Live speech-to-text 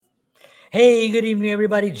Hey, good evening,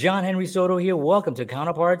 everybody. John Henry Soto here. Welcome to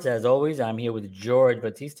Counterparts. As always, I'm here with George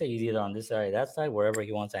Batista. He's either on this side or that side, wherever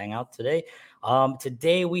he wants to hang out today.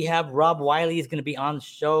 Today we have Rob Wiley. He's going to be on the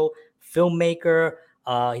show, filmmaker.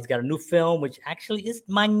 He's got a new film, which actually is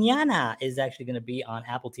mañana, is actually going to be on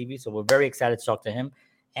Apple TV. So we're very excited to talk to him.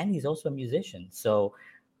 And he's also a musician. So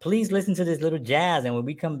please listen to this little jazz. And when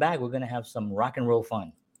we come back, we're going to have some rock and roll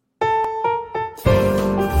fun.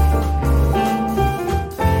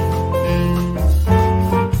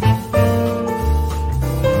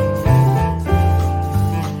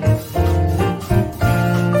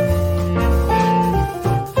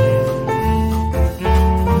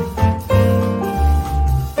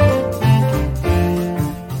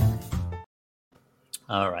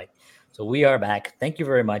 All right. So we are back. Thank you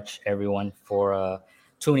very much, everyone, for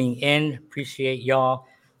tuning in. Appreciate y'all.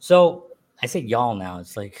 So I say y'all now.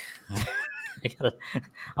 It's like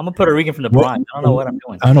I'm a Puerto Rican from the Bronx. I don't know what I'm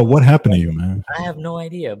doing. I don't know what happened to you, man. I have no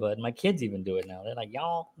idea, but my kids even do it now. They're like,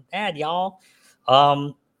 y'all, dad, y'all.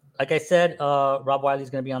 Like I said, Rob Wiley is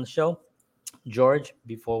going to be on the show. George,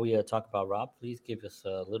 before we talk about Rob, please give us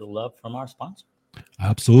a little love from our sponsor.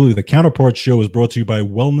 Absolutely. The Counterpart Show is brought to you by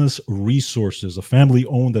Wellness Resources, a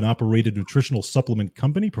family-owned and operated nutritional supplement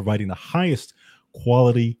company providing the highest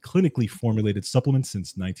quality, clinically formulated supplements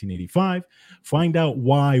since 1985. Find out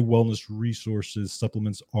why Wellness Resources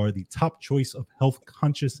supplements are the top choice of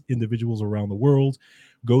health-conscious individuals around the world.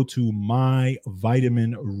 Go to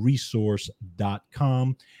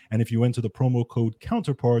myvitaminresource.com. And if you enter the promo code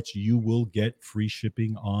Counterparts, you will get free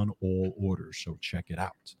shipping on all orders. So check it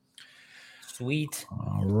out. Sweet.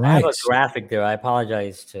 All right. I have a graphic there. I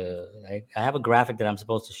apologize I have a graphic that I'm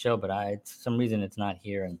supposed to show, but for some reason it's not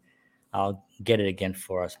here, and I'll get it again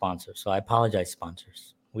for our sponsors. So I apologize,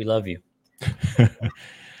 sponsors. We love you.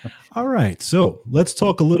 All right. So let's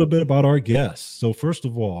talk a little bit about our guests. So first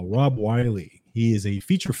of all, Rob Wiley. He is a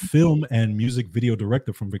feature film and music video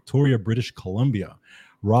director from Victoria, British Columbia.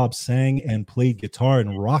 Rob sang and played guitar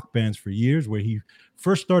in rock bands for years, where he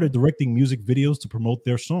first started directing music videos to promote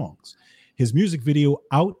their songs. His music video,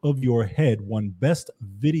 Out of Your Head, won Best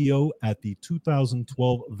Video at the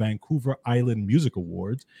 2012 Vancouver Island Music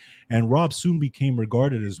Awards, and Rob soon became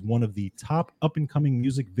regarded as one of the top up-and-coming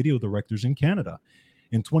music video directors in Canada.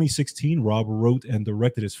 In 2016, Rob wrote and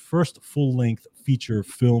directed his first full-length feature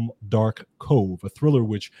film, Dark Cove, a thriller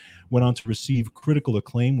which went on to receive critical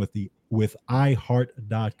acclaim with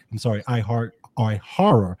iHorror.com,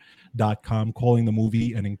 calling the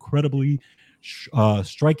movie an incredibly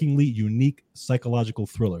strikingly unique psychological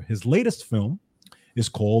thriller. His latest film is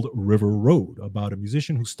called River Road, about a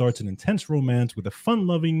musician who starts an intense romance with a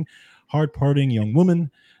fun-loving, hard-partying young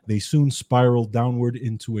woman. They soon spiral downward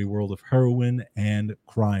into a world of heroin and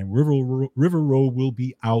crime. River Road will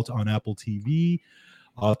be out on Apple TV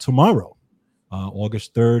tomorrow,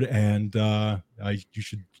 August 3rd, and you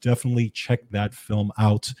should definitely check that film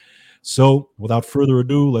out. So, without further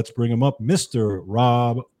ado, let's bring him up, Mr.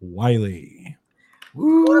 Rob Wiley.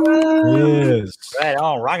 Woo! Yes. Right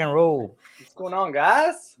on, rock and roll. What's going on,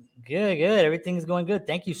 guys? Good. Everything's going good.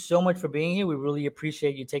 Thank you so much for being here. We really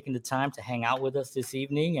appreciate you taking the time to hang out with us this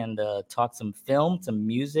evening and talk some film, some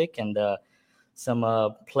music, and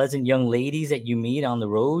some pleasant young ladies that you meet on the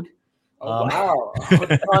road. Oh, wow.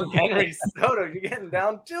 John Henry Soto, you're getting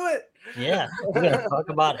down to it. Yeah, we're going to talk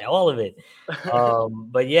about all of it.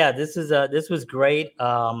 But yeah, this was great.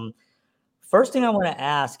 First thing I want to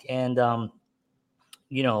ask, and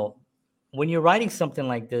when you're writing something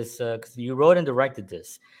like this, because you wrote and directed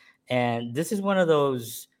this, and this is one of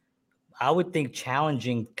those, I would think,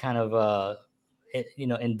 challenging kind of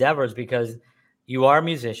endeavors, because you are a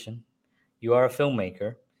musician, you are a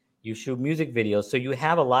filmmaker, you shoot music videos, so you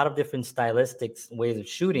have a lot of different stylistic ways of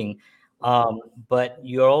shooting, but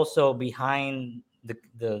you're also behind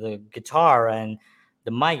the guitar and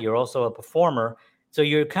the mic. You're also a performer, so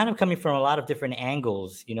you're kind of coming from a lot of different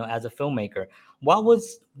angles, as a filmmaker. What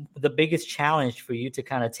was the biggest challenge for you to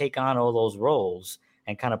kind of take on all those roles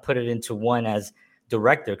and kind of put it into one as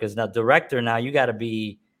director? Because now you got to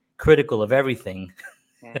be critical of everything.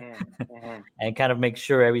 And kind of make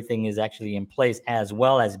sure everything is actually in place, as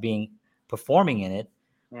well as performing in it,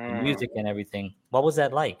 the music and everything. What was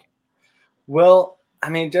that like? Well, I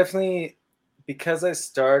mean, definitely, because I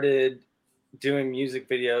started doing music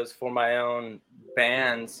videos for my own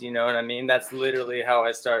bands, you know what I mean? That's literally how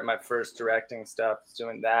I started my first directing stuff,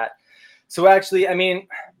 doing that. So actually, I mean,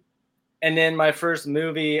 and then my first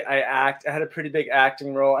movie, I had a pretty big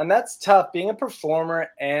acting role, and that's tough, being a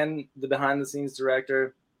performer and the behind the scenes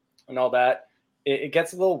director and all that. it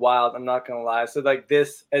gets a little wild. I'm not gonna lie. So like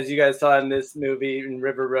this, as you guys saw in this movie in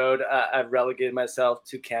River Road, I've relegated myself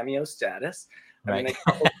to cameo status. I mean, a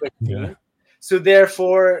couple quick scenes. So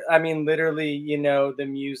therefore, I mean, literally, the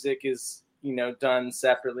music is, done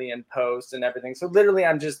separately in post and everything. So literally,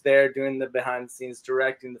 I'm just there doing the behind the scenes,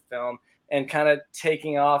 directing the film, and kind of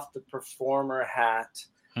taking off the performer hat,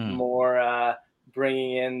 more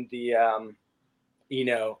bringing in the,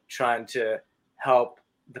 trying to help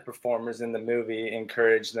the performers in the movie,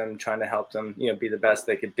 encourage them, trying to help them, be the best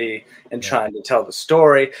they could be, and trying to tell the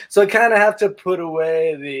story. So I kind of have to put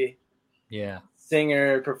away the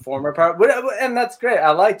singer performer part, and that's great.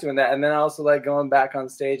 I like doing that, and then I also like going back on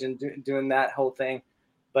stage and doing that whole thing.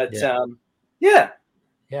 But that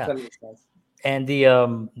makes sense. And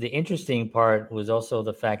the interesting part was also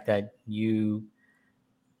the fact that you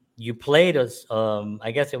played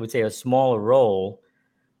I guess I would say a smaller role.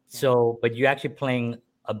 So, but you're actually playing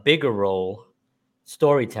a bigger role,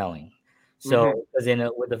 storytelling. So, because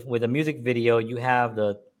with a music video, you have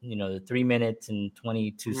the 3 minutes and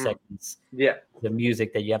 22 seconds. Yeah. The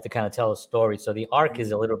music that you have to kind of tell a story. So the arc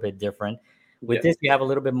is a little bit different. With this, you have a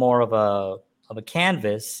little bit more of a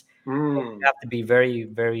canvas. You have to be very,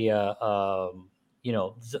 very,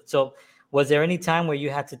 So, was there any time where you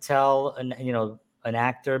had to tell an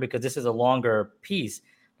actor, because this is a longer piece,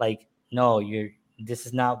 like, no, this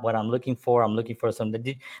is not what I'm looking for. I'm looking for something.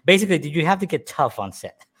 Did you have to get tough on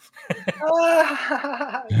set?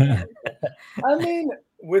 I mean,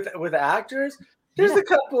 with actors, there's a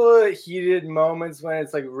couple of heated moments when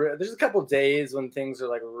it's like there's a couple of days when things are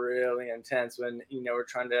like really intense, when we're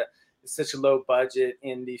trying to, it's such a low budget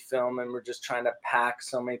indie film and we're just trying to pack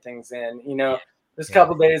so many things in. There's a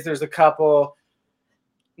couple of days, there's a couple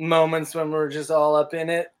moments when we're just all up in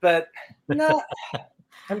it, but no.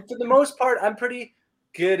 And for the most part, I'm pretty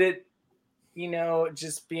good at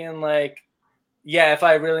just being like, if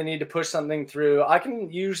I really need to push something through, I can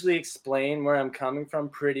usually explain where I'm coming from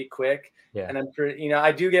pretty quick. Yeah. And I'm pretty,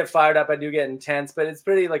 I do get fired up, I do get intense, but it's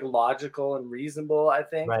pretty like logical and reasonable, I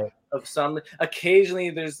think. Right.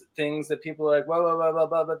 Occasionally there's things that people are like, whoa,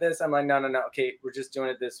 but this. I'm like, no. Okay, we're just doing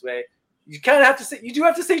it this way. You kind of have to say, you do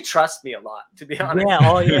have to say, trust me a lot, to be honest. Yeah.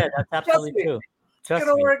 Oh yeah. That's absolutely true. It's going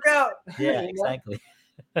to work out. Yeah, exactly.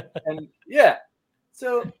 And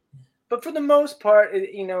so, but for the most part,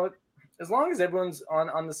 as long as everyone's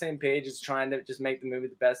on the same page, is trying to just make the movie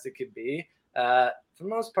the best it could be. For the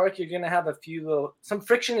most part, you're going to have some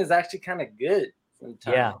friction is actually kind of good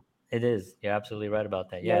sometimes. Yeah, it is. You're absolutely right about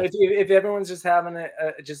that. Yeah. If everyone's just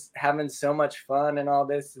having so much fun and all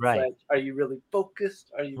this, it's like, are you really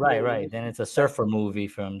focused? Are you right? Then it's a surfer movie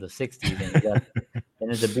from the 60s,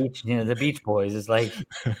 and it's the beach. The Beach Boys. It's like,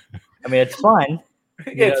 I mean, it's fun.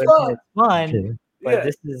 It's fun. It's fun. But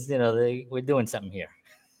this is, we're doing something here.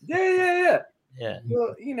 Yeah. Yeah.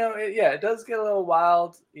 Well, it does get a little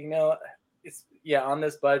wild. It's on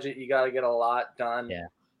this budget, you got to get a lot done. Yeah.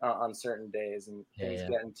 On certain days, and things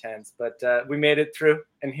get intense. But we made it through,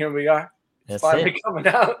 and here we are. It's finally coming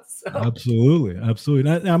out. So. Absolutely.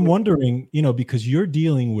 I'm wondering, because you're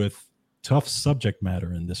dealing with tough subject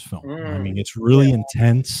matter in this film. I mean, it's really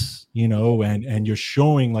intense, and you're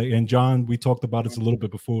showing, like, and John, we talked about it a little bit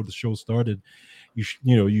before the show started.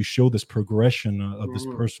 You show this progression of this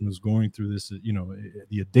person who's going through this,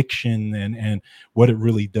 the addiction and what it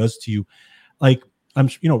really does to you. Like, I'm,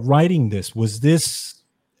 writing this, was this,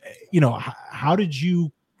 how did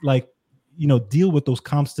you deal with those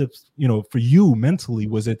concepts, for you mentally?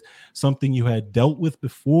 Was it something you had dealt with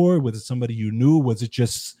before? Was it somebody you knew? Was it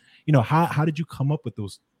just, how did you come up with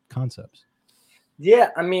those concepts? Yeah,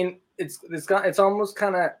 I mean, it's almost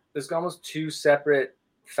kind of, there's almost two separate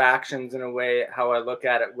factions in a way, how I look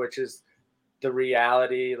at it, which is the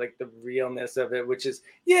reality, like the realness of it, which is,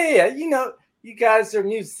 you guys are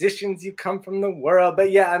musicians, you come from the world.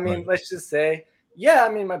 But I mean, let's just say, I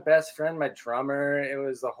mean, my best friend, my drummer, it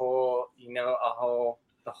was the whole,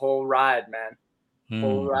 the whole ride, man.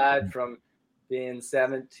 Whole ride from being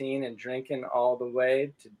 17 and drinking all the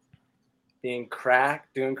way to being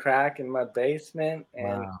doing crack in my basement,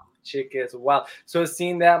 and chick is wild. So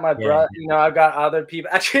seeing that, my brother, I've got other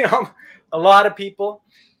people, actually, a lot of people,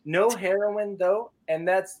 no heroin though. And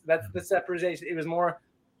that's the separation. It was more,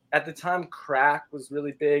 at the time, crack was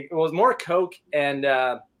really big. It was more coke and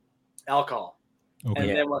alcohol. Okay. And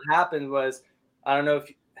then what happened was, I don't know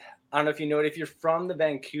if you know it, if you're from the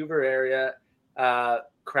Vancouver area,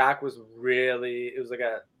 crack was really, it was like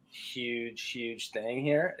a huge thing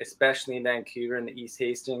here, especially in Vancouver and the East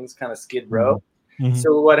Hastings kind of Skid Row.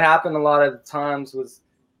 So what happened a lot of the times was,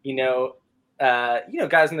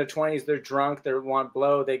 guys in their 20s, they're drunk, they want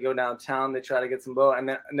blow, they go downtown, they try to get some blow, and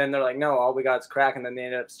then they're like, no, all we got is crack, and then they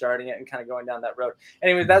end up starting it and kind of going down that road.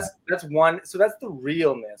 Anyway, that's one. So that's the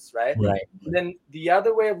realness, right? Right. And then the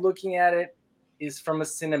other way of looking at it is from a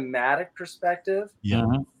cinematic perspective,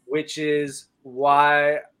 which is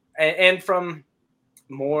why, and from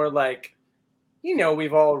more like,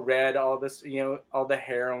 we've all read all this, all the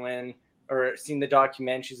heroin, or seen the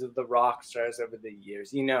documentaries of the rock stars over the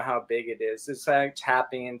years. How big it is. It's like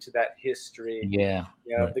tapping into that history. Yeah.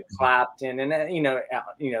 The Clapton, and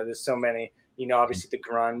there's so many, obviously the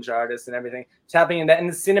grunge artists and everything, tapping in that. And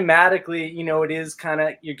cinematically, it is kind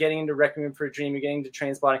of, you're getting into Requiem for a Dream, you're getting to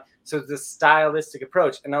Trainspotting. So it's a stylistic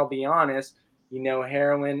approach. And I'll be honest,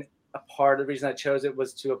 heroin, a part of the reason I chose it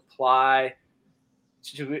was to apply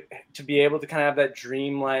to be able to kind of have that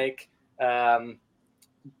dreamlike,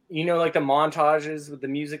 like the montages with the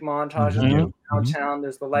music montages downtown.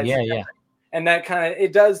 There's the lights, and that kind of,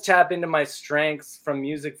 it does tap into my strengths from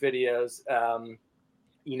music videos.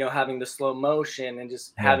 Having the slow motion and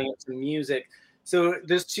just having it to music. So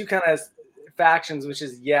there's two kind of factions, which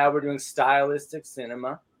is we're doing stylistic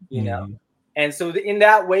cinema, and so in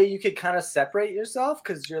that way you could kind of separate yourself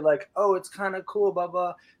because you're like, oh, it's kind of cool, blah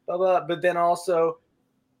blah blah blah. But then also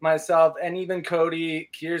myself and even Cody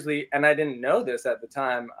Kearsley, and I didn't know this at the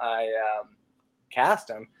time I cast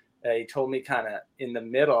him. He told me kind of in the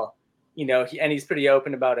middle, and he's pretty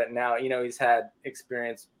open about it now. He's had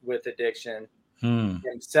experience with addiction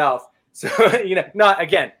himself. So, not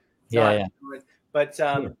again. But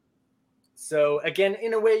so again,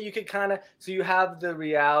 in a way you could kind of, so you have the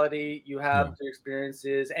reality, you have the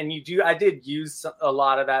experiences, and I did use a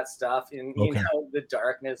lot of that stuff in, the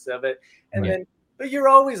darkness of it. And then, but you're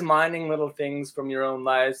always mining little things from your own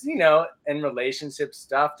lives, and relationship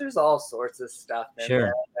stuff. There's all sorts of stuff in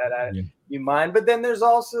there that you mine. But then there's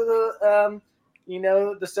also the,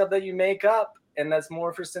 the stuff that you make up, and that's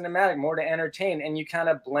more for cinematic, more to entertain. And you kind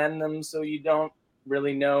of blend them so you don't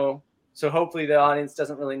really know. So hopefully the audience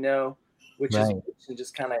doesn't really know which is which and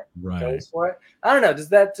just kind of goes for it. I don't know. Does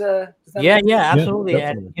that absolutely.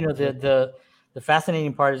 Yeah, and the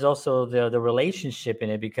fascinating part is also the relationship in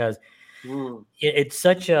it, because it's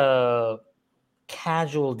such a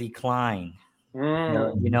casual decline.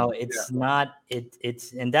 It's not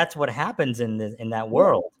it's and that's what happens in that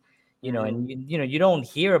world. And you don't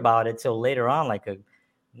hear about it till later on, like a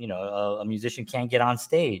musician can't get on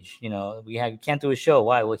stage. We can't do a show.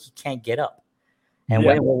 Why? Well, he can't get up. And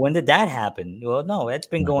when did that happen? Well, no, it's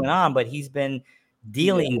been going on, but he's been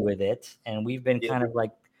dealing with it, and we've been kind of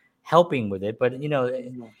like helping with it. But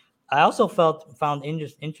I also found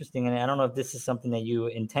interesting, and I don't know if this is something that you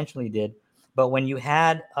intentionally did, but when you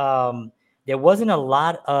had there wasn't a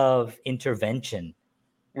lot of intervention.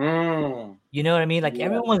 You know what I mean? Like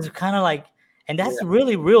everyone was kind of like, and that's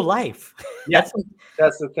really real life. That's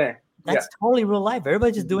the thing. That's totally real life.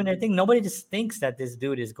 Everybody's just doing their thing. Nobody just thinks that this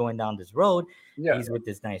dude is going down this road. He's with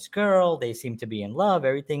this nice girl. They seem to be in love.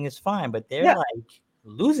 Everything is fine, but they're like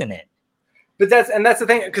losing it. But that's the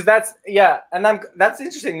thing, because that's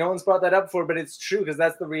interesting. No one's brought that up before, but it's true, because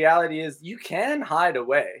that's the reality. Is you can hide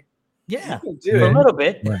away. Yeah, you can do it a little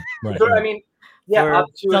bit. Right. I mean, up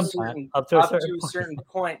to a certain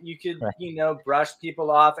point, you could brush people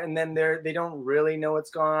off, and then they don't really know what's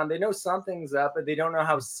going on. They know something's up, but they don't know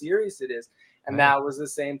how serious it is. And that was the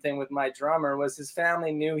same thing with my drummer. Was his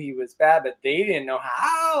family knew he was bad, but they didn't know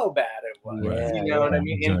how bad it was. What I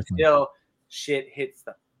mean? Exactly. Until shit hits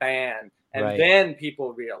the fan, and then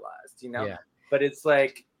people realized. But it's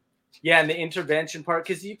like, and the intervention part,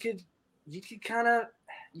 because you could kind of.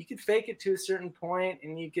 You could fake it to a certain point,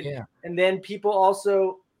 and you could, and then people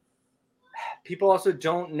also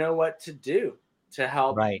don't know what to do to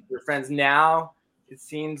help your friends. Now it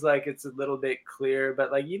seems like it's a little bit clear,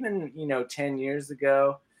 but like even 10 years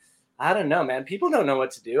ago, I don't know, man. People don't know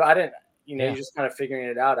what to do. I didn't, you're just kind of figuring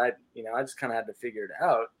it out. I just kind of had to figure it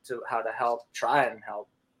out to how to try and help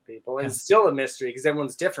people. And it's still a mystery because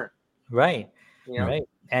everyone's different. Right. Right.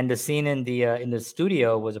 And the scene in the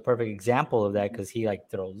studio was a perfect example of that, because he like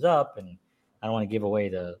throws up, and I don't want to give away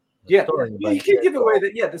the story. Yeah, you can give away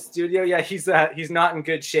the studio. Yeah, he's not in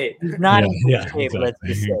good shape. He's not in good shape. Exactly, let's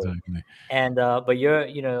just say. Exactly. And but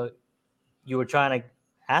you were trying to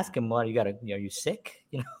ask him, what, are you sick?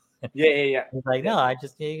 Yeah. He's like, no,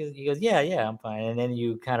 he goes, yeah, I'm fine. And then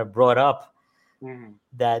you kind of brought up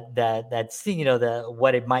that scene,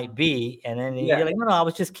 what it might be, and then you're like, no, I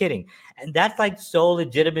was just kidding. And that's like so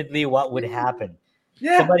legitimately what would happen.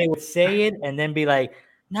 Somebody would say it and then be like,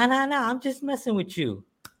 no, I'm just messing with you,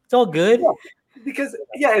 it's all good. because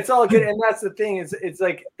yeah, it's all good, and that's the thing. It's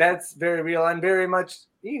like that's very real. I'm very much,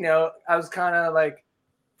 I was kind of like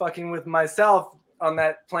fucking with myself on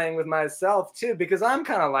that, playing with myself too, because I'm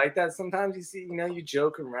kind of like that. Sometimes you see, you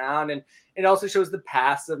joke around, and it also shows the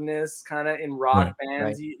passiveness kind of in rock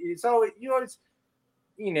bands. Right. It's always you're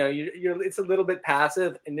it's a little bit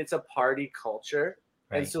passive, and it's a party culture.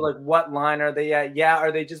 Right. And so, like, what line are they at? Yeah,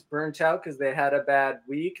 are they just burnt out because they had a bad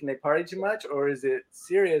week and they partied too much, or is it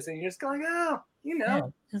serious? And you're just going,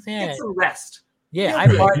 get some rest. Yeah,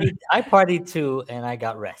 I partied too, and I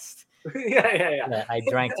got rest. Yeah. I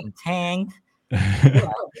drank some Tang,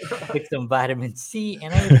 took some vitamin C,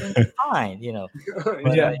 and everything's fine.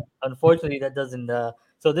 But, unfortunately, that doesn't.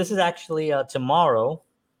 So this is actually tomorrow.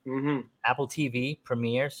 Apple TV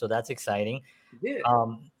premiere, so that's exciting. Yeah.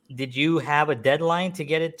 Did you have a deadline to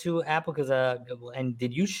get it to Apple? And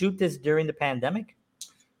did you shoot this during the pandemic?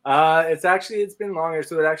 It's been longer.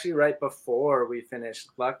 So it actually right before we finished.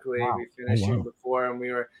 Luckily, we finished it before, and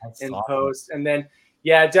we were in post. And then,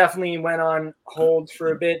 it definitely went on hold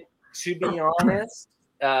for a bit. To be honest,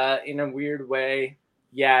 in a weird way,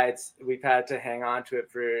 we've had to hang on to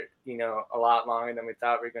it for a lot longer than we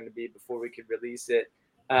thought we were going to be before we could release it.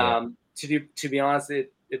 To be honest,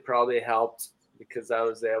 it probably helped because I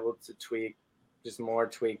was able to tweak, just more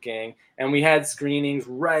tweaking, and we had screenings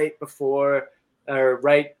before we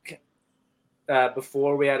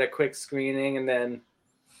had a quick screening, and then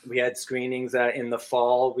we had screenings in the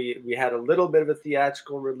fall. We had a little bit of a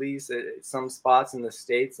theatrical release at some spots in the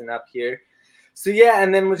States and up here. So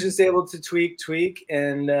and then we're just able to tweak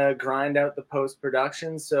and grind out the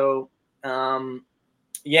post-production. So and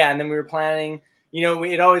then we were planning.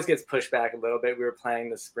 It always gets pushed back a little bit. We were planning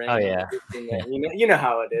the spring. Oh yeah. You know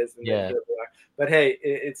how it is. But hey,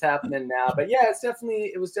 it's happening now. But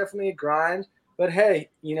it was definitely a grind. But hey,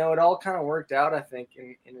 it all kind of worked out, I think,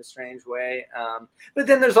 in a strange way. But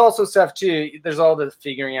then there's also stuff too. There's all the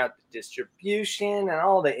figuring out the distribution and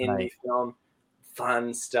all the indie film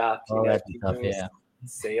fun stuff.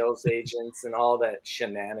 Sales agents and all that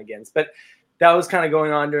shenanigans. But that was kind of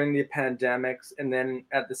going on during the pandemics, and then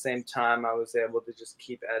at the same time, I was able to just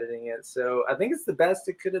keep editing it. So I think it's the best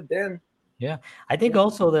it could have been. Yeah, I think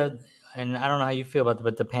also that, and I don't know how you feel about it,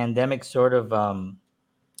 but the pandemic sort of.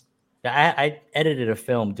 I edited a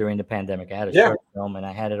film during the pandemic. I had a short film, and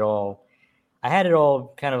I had it all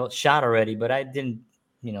kind of shot already, but I didn't,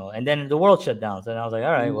 And then the world shut down, so I was like,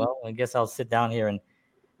 all right, well, I guess I'll sit down here and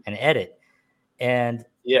edit. And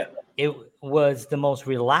it was the most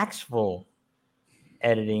relaxful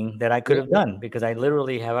editing that I could have done, because I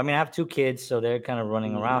literally I have 2 kids, so they're kind of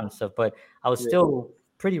running around and stuff, but I was still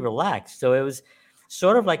pretty relaxed. So it was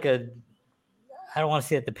sort of like I don't want to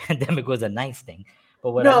say that the pandemic was a nice thing,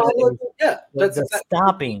 but the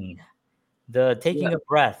stopping, the taking a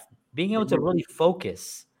breath, being able to really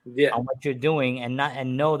focus on what you're doing,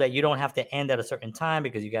 and know that you don't have to end at a certain time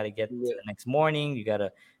because you got to get to the next morning, you got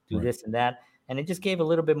to do this and that. And it just gave a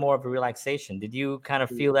little bit more of a relaxation. Did you kind of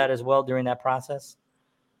feel that as well during that process?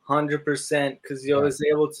 100%, because I was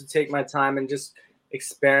able to take my time and just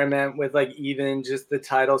experiment with, like, even just the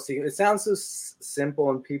title sequence. It sounds so simple,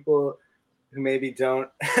 and people who maybe don't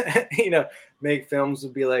make films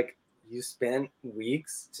would be like, you spent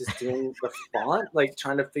weeks just doing the font, like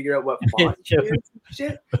trying to figure out what font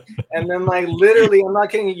shit. And then, like, literally, I'm not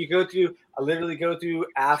kidding you, I literally go through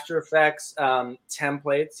After Effects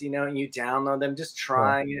templates, and you download them, just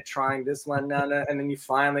trying this one now, and then you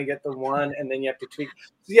finally get the one, and then you have to tweak.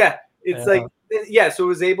 So so it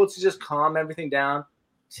was able to just calm everything down,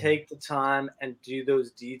 take the time and do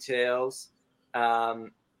those details,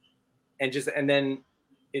 and then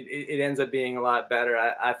it ends up being a lot better.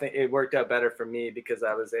 I think it worked out better for me because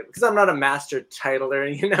I'm not a master titler,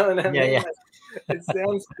 what I mean? It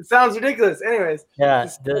sounds ridiculous. Anyways,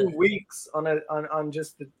 weeks on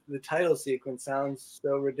just the title sequence sounds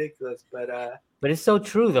so ridiculous, but it's so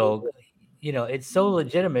true though. It's so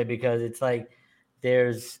legitimate, because it's like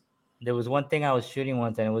there was one thing I was shooting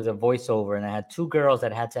once, and it was a voiceover, and I had 2 girls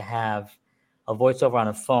that had to have a voiceover on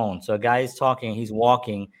a phone. So a guy is talking, he's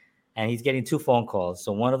walking, and he's getting 2 phone calls.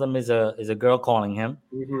 So one of them is a girl calling him,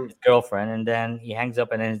 his girlfriend, and then he hangs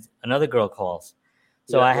up, and then another girl calls.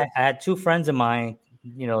 So I had 2 friends of mine,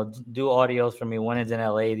 do audios for me. One is in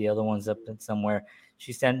LA, the other one's up somewhere.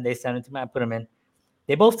 They sent it to me. I put them in.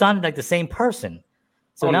 They both sounded like the same person.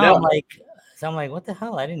 So I'm like, what the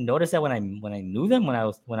hell? I didn't notice that when I knew them, when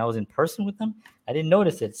I was in person with them. I didn't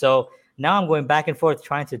notice it. So now I'm going back and forth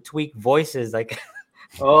trying to tweak voices, like.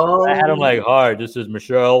 I had them like, hi, this is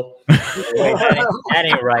Michelle. that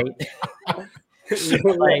ain't right.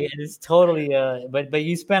 Like, it's totally but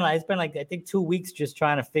I spent like, I think 2 weeks just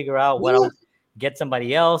trying to figure out what get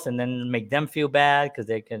somebody else and then make them feel bad because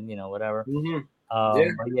they can, whatever. Yeah.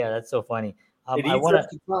 But yeah, that's so funny. It I eats want up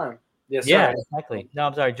to. the time. Yes, Yeah, sorry. exactly. No,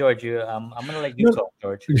 I'm sorry, George. I'm gonna let you No. talk,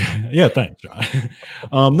 George. Yeah, thanks,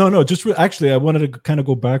 John. No, just actually, I wanted to kind of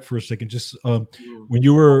go back for a second. Just when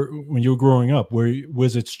you were growing up,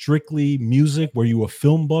 was it strictly music? Were you a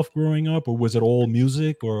film buff growing up, or was it all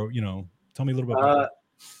music? Or tell me a little bit about that.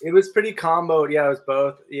 It was pretty comboed. Yeah, it was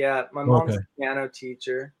both. Yeah, my mom's Okay. a piano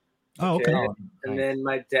teacher. Oh, okay. And Nice. then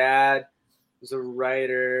my dad was a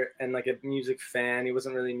writer and like a music fan. He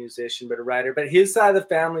wasn't really a musician, but a writer. But his side of the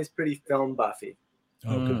family is pretty film buffy.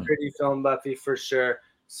 Okay. Pretty film buffy for sure.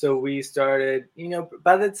 So we started,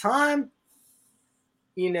 by the time,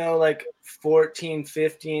 like 14,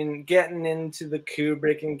 15, getting into the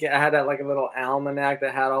Kubrick and I had like a little almanac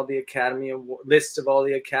that had all the list of all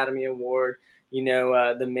the Academy Award,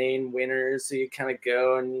 the main winners. So you kind of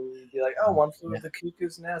go and you'd be like, oh, One Flew Over the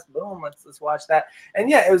Cuckoo's Nest. Boom, let's watch that. And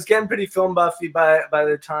yeah, it was getting pretty film buffy by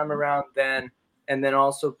the time around then. And then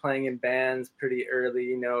also playing in bands pretty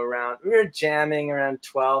early, we were jamming around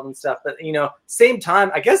 12 and stuff. But, same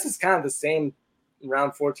time, I guess it's kind of the same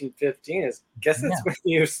around 14, 15 is that's when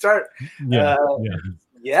you start in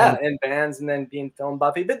bands and then being film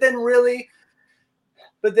buffy. But then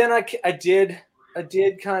I did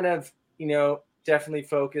kind of, definitely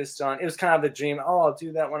focused on, it was kind of the dream. Oh, I'll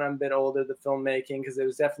do that when I'm a bit older, the filmmaking, because it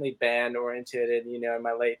was definitely band oriented, in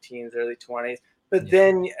my late teens, early 20s. But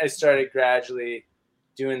then I started gradually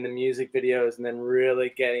doing the music videos and then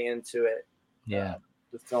really getting into it. Yeah.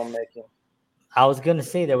 The filmmaking. I was going to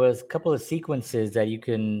say there was a couple of sequences that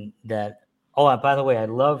and by the way, I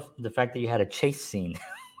love the fact that you had a chase scene,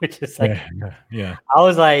 which is like, yeah. I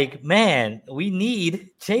was like, man, we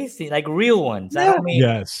need chase scene, like real ones. I don't mean,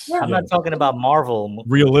 I'm not talking about Marvel.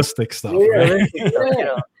 Realistic stuff. Right?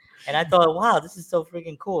 And I thought, wow, this is so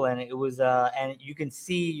freaking cool. And it was, and you can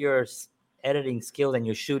see your editing skills and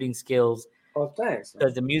your shooting skills. Oh, thanks.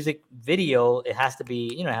 Because the music video, it has to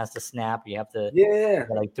be, it has to snap. You have to,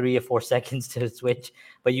 like 3 or 4 seconds to switch.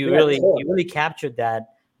 But you really captured that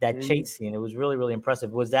chase scene. It was really, really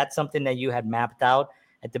impressive. Was that something that you had mapped out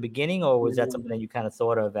at the beginning, or was that something that you kind of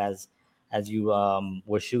thought of as you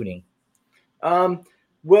were shooting?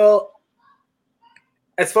 Well,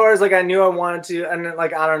 as far as like I knew I wanted to, and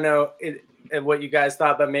like I don't know what you guys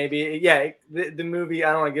thought, but maybe the movie,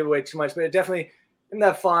 I don't want to give away too much, but it definitely. In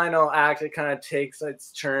that final act, it kind of takes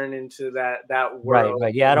its turn into that world.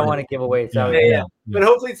 Right. Yeah, I don't want to give away. So But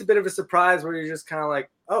hopefully it's a bit of a surprise where you're just kind of like,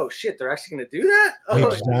 oh shit, they're actually going to do that? Oh,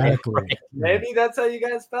 exactly. Maybe that's how you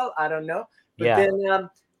guys felt. I don't know. But then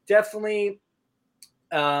definitely,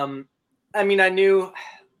 I mean, I knew,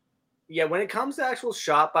 when it comes to actual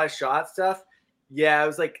shot by shot stuff, I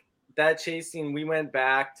was like, that chase scene, we went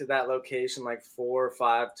back to that location like 4 or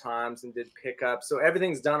 5 times and did pickups. So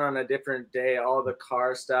everything's done on a different day, all the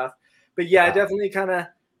car stuff. But I definitely kind of,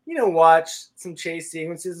 watch some chase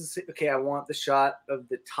sequences. Okay, I want the shot of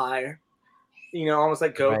the tire, almost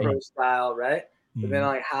like GoPro style, right? But then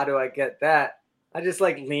like, how do I get that? I just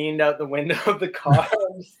like leaned out the window of the car,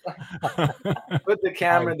 put the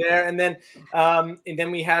camera there, and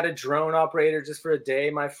then we had a drone operator just for a day,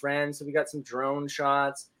 my friend. So we got some drone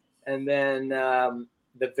shots. And then the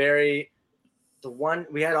one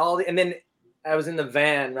we had and then I was in the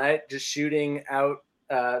van, right? Just shooting out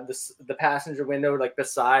the passenger window, like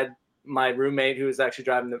beside my roommate who was actually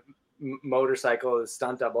driving the motorcycle, the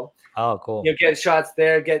stunt double. Oh, cool. Get shots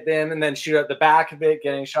there, get them, and then shoot out the back of it,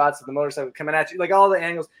 getting shots of the motorcycle coming at you, like all the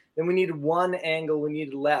angles. Then we needed one angle we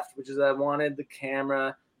needed left, which is I wanted the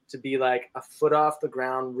camera to be like a foot off the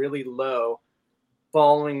ground, really low,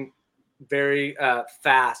 following very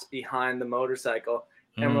fast behind the motorcycle.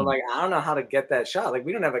 And we're like, I don't know how to get that shot. Like,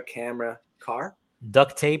 we don't have a camera car.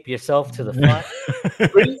 Duct tape yourself to the front.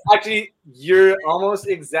 Actually, you're almost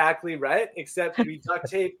exactly right, except we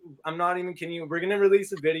duct tape. I'm not even kidding you. We're going to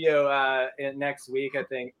release a video next week, I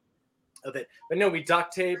think, of it. But no, we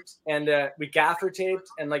duct taped and we gaffer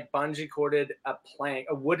taped and like bungee corded a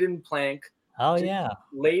wooden plank. Oh, yeah.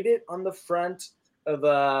 Laid it on the front of,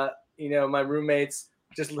 my roommate's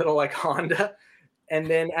just little like Honda. And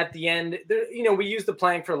then at the end, we use the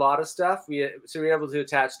plank for a lot of stuff. So we were able to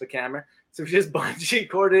attach the camera. So we just bungee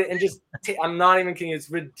corded and just, I'm not even kidding. It's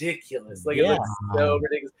ridiculous. Like, it looks so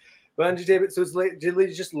ridiculous. Bungee tape it. So it's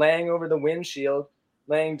literally just laying over the windshield,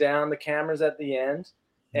 laying down, the cameras at the end.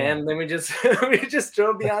 And then we just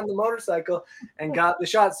drove behind the motorcycle and got the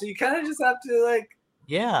shot. So you kind of just have to like,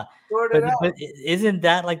 sort it out. But isn't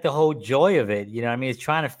that like the whole joy of it? I mean, it's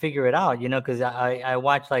trying to figure it out, because I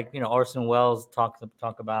watch like, Orson Welles talk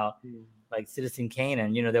about like Citizen Kane,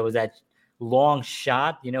 and there was that long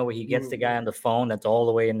shot, you know, where he gets the guy on the phone. That's all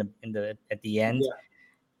the way in the at the end. Yeah.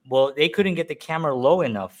 Well, they couldn't get the camera low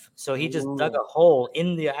enough, so he just dug a hole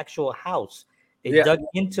in the actual house. They dug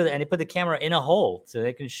into and they put the camera in a hole so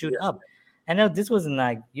they can shoot up. And now this wasn't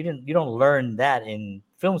like you don't learn that in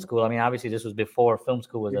film school. I mean, obviously this was before film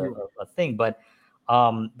school was a thing, but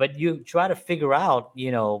you try to figure out,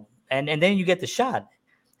 you know, and then you get the shot,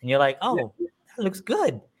 and you're like, oh, that looks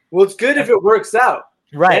good. Well, it's good if it works out.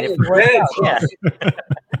 Right.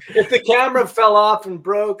 If the camera fell off and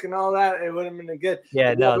broke and all that, it would have been good.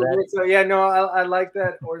 Yeah, I like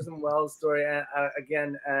that Orson Welles story. And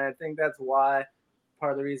again, I think that's why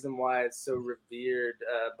part of the reason why it's so revered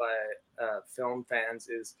by film fans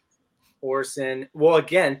is Orson. Well,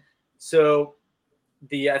 again, so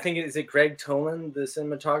I think is it Greg Toland, the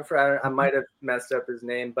cinematographer? I might have messed up his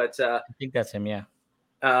name, but I think that's him. Yeah.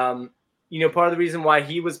 You know, part of the reason why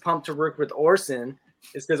he was pumped to work with Orson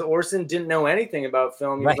is because Orson didn't know anything about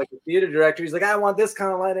film. He was like a theater director. He's like, I want this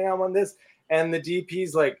kind of lighting. I want this. And the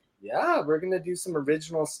DP's like, yeah, we're going to do some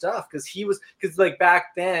original stuff. Because like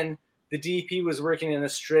back then, the DP was working in a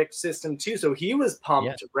strict system too. So he was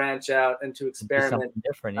pumped to branch out and to experiment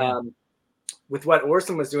different, with what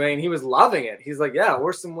Orson was doing. And he was loving it. He's like, yeah,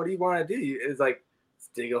 Orson, what do you want to do? It's like, let's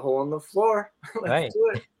dig a hole in the floor. Let's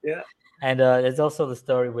do it. Yeah. And there's also the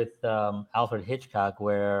story with Alfred Hitchcock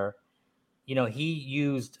where, you know, he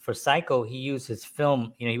used for Psycho, he used his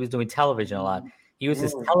film, you know, he was doing television a lot. He used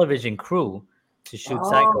his television crew to shoot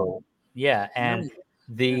Psycho. Yeah. And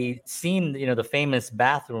the scene, you know, the famous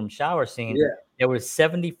bathroom shower scene, there were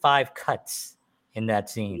 75 cuts in that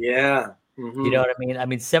scene. Yeah. You know what I mean? I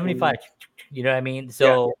mean, 75, you know what I mean?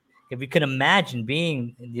 So if you can imagine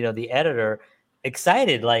being, you know, the editor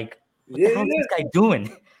excited, like, what the hell is this guy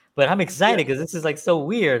doing? But I'm excited because this is like so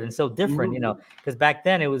weird and so different, you know, because back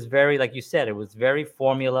then it was very, like you said, it was very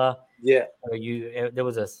formula. Yeah. There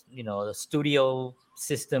was a studio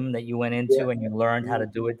system that you went into and you learned how to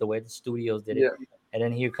do it the way the studios did it. And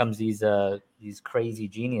then here comes these crazy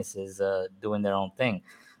geniuses doing their own thing.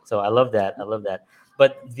 So I love that.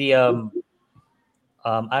 But the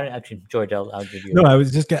George, I'll give you. No, I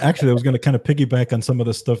was going to kind of piggyback on some of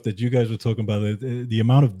the stuff that you guys were talking about. The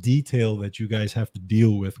amount of detail that you guys have to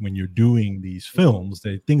deal with when you're doing these films,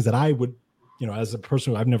 the things that I would, you know, as a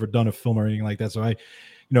person, I've never done a film or anything like that. So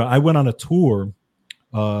I went on a tour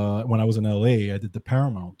when I was in LA. I did the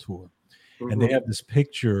Paramount tour, and they have this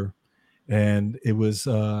picture, and it was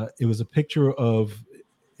a picture of,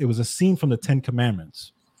 it was a scene from the Ten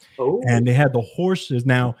Commandments, and they had the horses.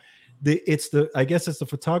 Now, I guess it's the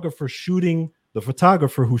photographer shooting the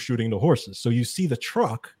photographer who's shooting the horses. So you see the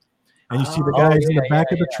truck, and you see the guys in the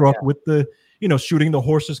back of the truck with the, you know, shooting the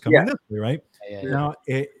horses coming this way, right? Now,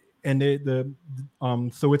 so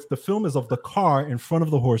it's the film is of the car in front of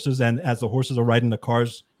the horses, and as the horses are riding the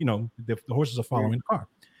cars, you know, the horses are following the car.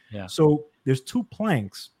 Yeah. So there's two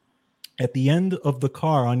planks at the end of the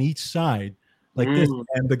car on each side, like this.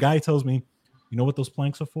 And the guy tells me, you know what those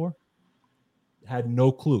planks are for? Had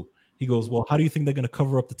no clue. He goes, well, how do you think they're going to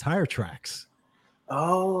cover up the tire tracks?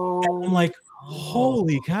 Oh, and I'm like,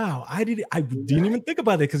 holy cow. I didn't even think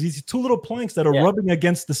about it, because these two little planks that are rubbing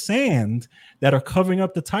against the sand that are covering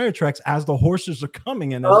up the tire tracks as the horses are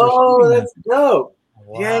coming in. That's dope.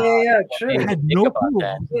 Wow. Yeah, true. I had no clue.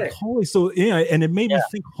 Holy, so and it made me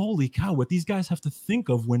think, holy cow, what these guys have to think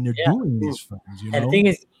of when they're doing these films. You know? And the thing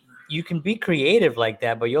is, you can be creative like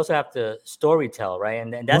that, but you also have to storytell, right?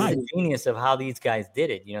 And that's the genius of how these guys did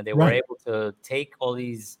it. You know, they were able to take all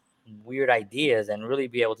these weird ideas and really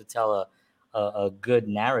be able to tell a good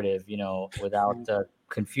narrative, you know, without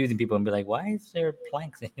confusing people and be like, why is there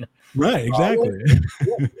planks? You know? Right, exactly.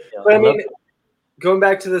 But I mean, going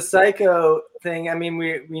back to the Psycho thing, I mean,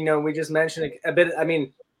 we just mentioned a bit. I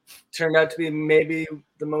mean, turned out to be maybe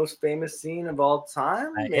the most famous scene of all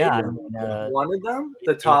time. One of them,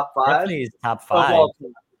 the top five. Definitely is top five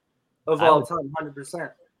of all time,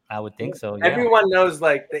 100%. I would think so. Yeah. Everyone knows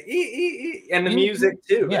like the and the music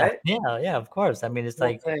too, right? Yeah, of course. I mean, it's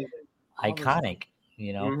like iconic,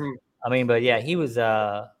 you know. I mean, but yeah, he was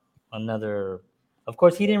another. Of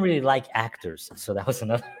course, he didn't really like actors, so that was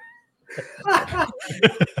another.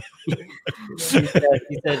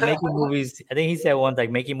 he said making movies. I think he said once,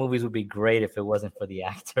 like, making movies would be great if it wasn't for the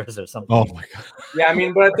actors or something. Oh my god. Yeah, I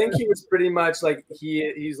mean, but I think he was pretty much like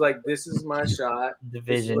he's like, this is my shot. The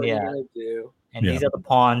vision, I'm gonna do. And these are the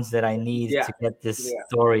pawns that I need to get this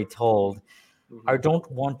story told. I don't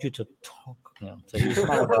want you to talk. You know, so he's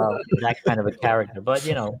kind of that kind of a character, but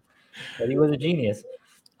you know, but he was a genius.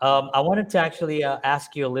 I wanted to actually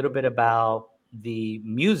ask you a little bit about the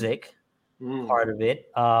music part of it.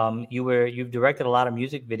 You've directed a lot of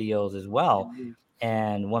music videos as well,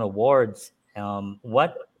 and won awards.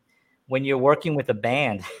 When you're working with a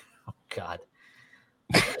band, oh God,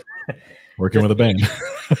 Working with a band.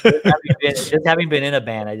 just having been in a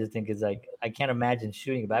band, I just think it's like I can't imagine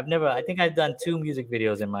shooting. But I think I've done 2 music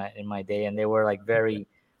videos in my day, and they were like very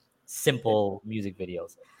simple music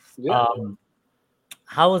videos. Yeah.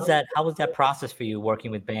 How was that process for you working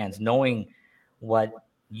with bands, knowing what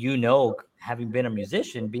having been a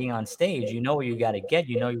musician, being on stage, what you got to get,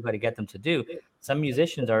 you got to get them to do. Some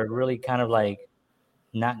musicians are really kind of like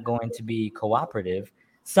not going to be cooperative.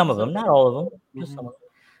 Some of them, not all of them, just some of them.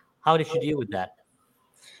 How did you deal with that?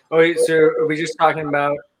 Oh, wait, so are we just talking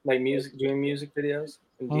about like doing music videos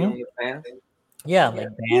and dealing with bands? Yeah, like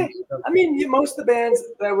bands. Yeah. I mean, most of the bands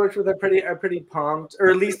that I worked with are pretty pumped,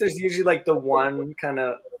 or at least there's usually like the one kind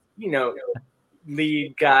of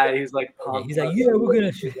lead guy who's like pumped. He's like, yeah, we're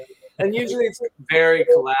gonna shoot. And usually it's very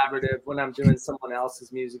collaborative when I'm doing someone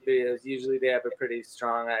else's music videos. Usually they have a pretty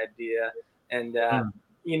strong idea, and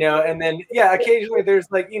and then occasionally there's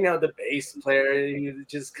like the bass player who's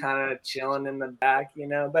just kind of chilling in the back,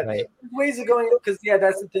 but ways of going, because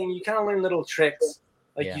that's the thing, you kind of learn little tricks.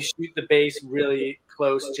 Like you shoot the bass really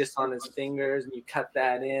close just on his fingers and you cut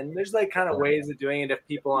that in. There's like kind of ways of doing it if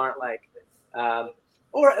people aren't like I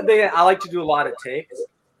like to do a lot of takes.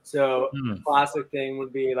 So classic thing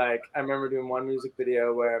would be like, I remember doing one music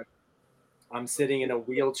video where I'm sitting in a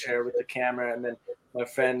wheelchair with the camera, and then my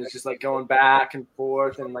friend is just like going back and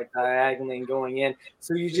forth and like diagonally and going in.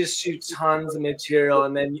 So you just shoot tons of material,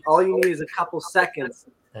 and then all you need is a couple seconds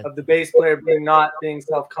of the bass player not being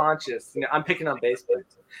self-conscious. I'm picking on bass players.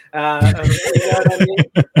 What I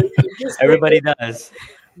mean? Everybody does.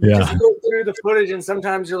 Just go through the footage, and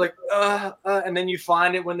sometimes you're like, and then you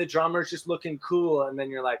find it when the drummer's just looking cool, and then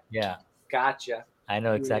you're like, yeah, gotcha. I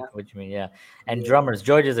know exactly what you mean. Yeah, and drummers.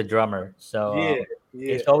 George is a drummer, so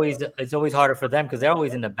it's always harder for them because they're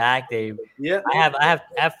always in the back. I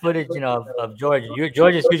have footage, of George.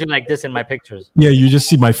 George is usually like this in my pictures. Yeah, you just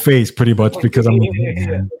see my face pretty much because I'm.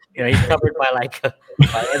 He's covered by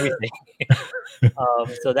by everything.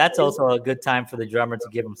 So that's also a good time for the drummer to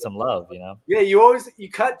give him some love. Yeah, you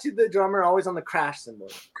cut to the drummer always on the crash cymbal.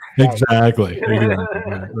 Exactly.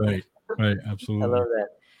 Right. Absolutely. I love that.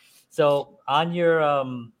 So on your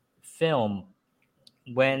film,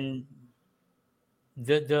 when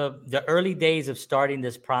the early days of starting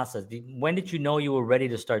this process, when did you know you were ready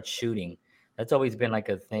to start shooting? That's always been like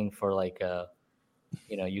a thing for like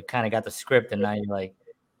you kind of got the script and now you're like,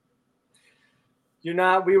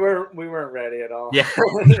 we weren't ready at all. Yeah.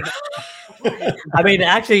 I mean,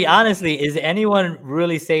 actually, honestly, is anyone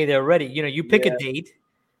really say they're ready? You pick a date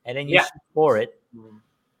and then you shoot for it.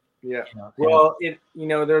 Yeah. Well, there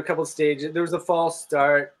were a couple of stages. There was a false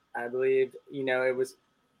start, I believe. We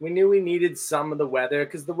knew we needed some of the weather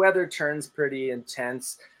because the weather turns pretty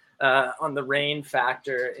intense on the rain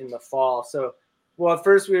factor in the fall. So, at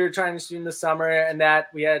first we were trying to shoot in the summer, and that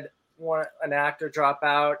we had an actor drop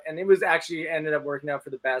out, and it was actually ended up working out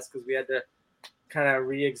for the best because we had to kind of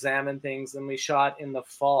re-examine things, and we shot in the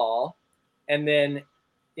fall, and then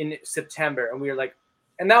in September, and we were like.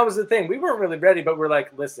 And that was the thing. We weren't really ready, but we're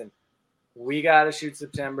like, listen, we got to shoot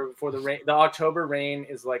September before the rain. The October rain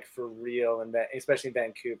is like for real, and especially in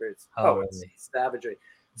Vancouver. It's savagery.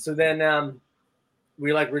 So then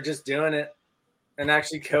we're just doing it. And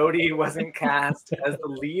actually, Cody wasn't cast as the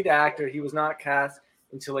lead actor. He was not cast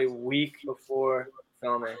until a week before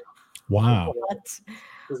filming. Wow. What?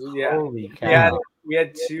 Holy cow. We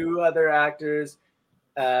had 2 other actors.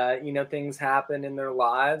 Things happened in their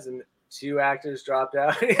lives, and 2 actors dropped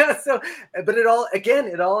out. But it all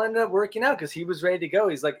ended up working out because he was ready to go.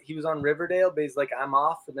 He was on Riverdale, but he's like, I'm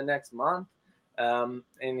off for the next month. And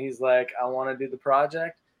he's like, I want to do the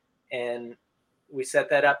project. And we set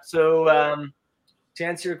that up. So to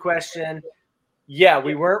answer your question,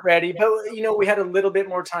 we weren't ready, but we had a little bit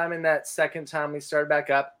more time in that second time we started back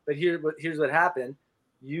up. But here's what happened.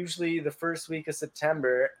 Usually the first week of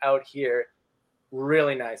September out here,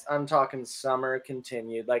 really nice. I'm talking summer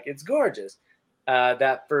continued. Like, it's gorgeous.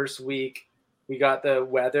 That first week, we got the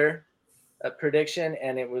weather prediction,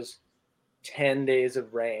 and it was 10 days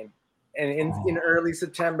of rain. And in early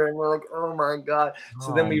September, and we're like, oh my God.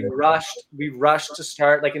 So then we rushed to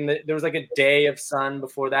start. Like there was like a day of sun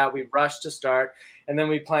before that. We rushed to start, and then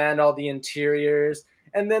we planned all the interiors.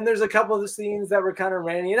 And then there's a couple of the scenes that were kind of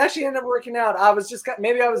rainy. It actually ended up working out. I was just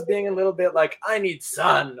maybe I was being a little bit like, I need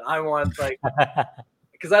sun. I want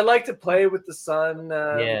because I like to play with the sun,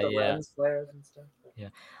 with the lens flares and stuff. Yeah,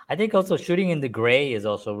 I think also shooting in the gray is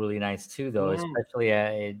also really nice too, though. Especially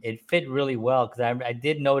it fit really well because I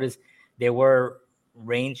did notice there were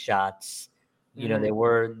rain shots. You know, Mhm. there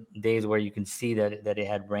were days where you can see that it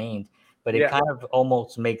had rained, but it Yeah. kind of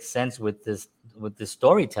almost makes sense with this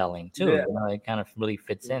storytelling too. Yeah. You know, it kind of really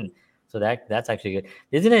fits in. So that's actually good,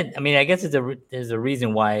 isn't it? I mean, I guess there's a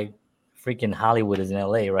reason why freaking Hollywood is in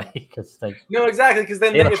LA, right? Because like No, exactly. Because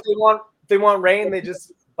then Yeah. if they want rain, they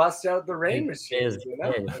just bust out the rain machines. You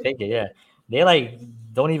know? yeah, just take it. Yeah, they like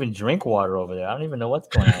don't even drink water over there. I don't even know what's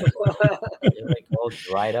going on. They're like all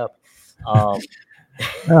dried up.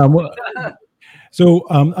 Well, so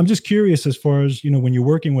I'm just curious, as far as when you're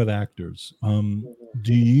working with actors,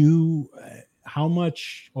 do you how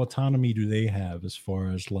much autonomy do they have, as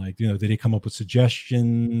far as like do they come up with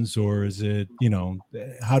suggestions, or is it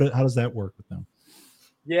how does that work with them?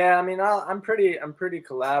 Yeah, I mean, I'm pretty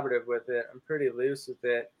collaborative with it. I'm pretty loose with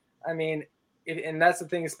it. I mean, and that's the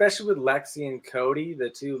thing, especially with Lexi and Cody, the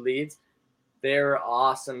two leads. They were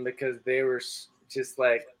awesome because they were just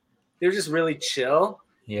like they were just really chill,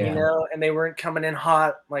 Yeah. and they weren't coming in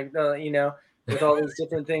hot like with all these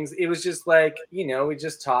different things. It was just like we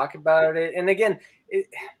just talk about it, and again,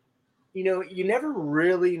 you never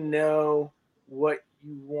really know what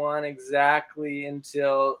you want exactly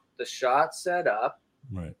until the shot's set up.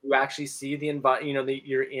 Right. You actually see the environment.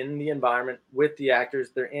 You're in the environment with the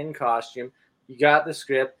actors. They're in costume. You got the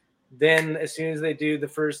script. Then as soon as they do the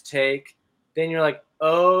first take, then you're like,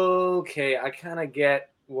 okay, I kind of get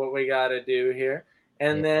what we got to do here.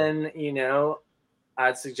 And then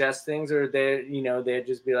I'd suggest things, or they'd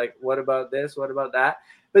just be like, what about this? What about that?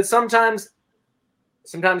 But sometimes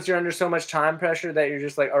you're under so much time pressure that you're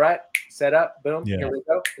just like, all right, set up, boom, here we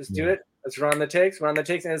go, let's do it. Let's run the takes,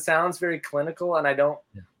 and it sounds very clinical, and I don't,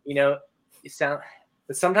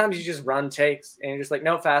 but sometimes you just run takes, and you're just like,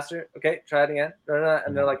 no, faster, okay, try it again,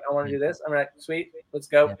 and they're like, I want to do this. I'm like, sweet, let's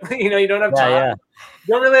go. You don't have time. Yeah.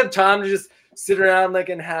 You don't really have time to just sit around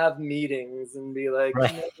and have meetings and be like,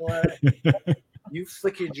 Right. you know what? You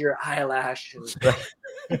flickered your eyelash.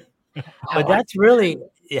 But that's really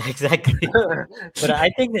exactly. But I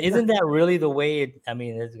think isn't that really the way it? I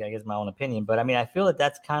mean, I guess my own opinion, but I mean, I feel that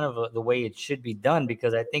that's kind of the way it should be done,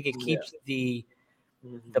 because I think it keeps the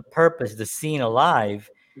purpose, the scene alive.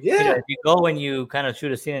 Yeah. If you go and you kind of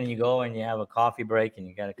shoot a scene and you go and you have a coffee break and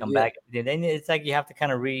you got to come back, then it's like you have to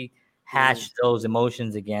kind of rehash those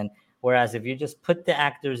emotions again. Whereas if you just put the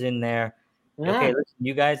actors in there, okay, listen,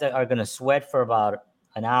 you guys are going to sweat for about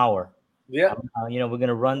an hour. Yeah. We're going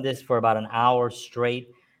to run this for about an hour straight,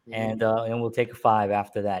 and we'll take a 5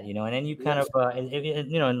 after that, and then you kind of,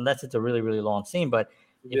 unless it's a really, really long scene, but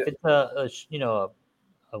if it's a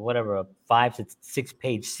 5 to 6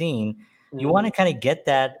 page scene, you want to kind of get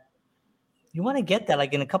that. You want to get that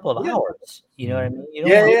like in a couple of hours. You know what I mean?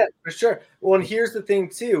 Yeah, for sure. Well, and here's the thing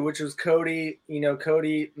too, which was Cody.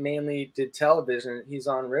 Cody mainly did television. He's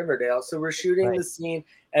on Riverdale, so we're shooting the scene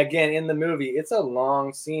again in the movie. It's a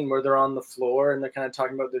long scene where they're on the floor and they're kind of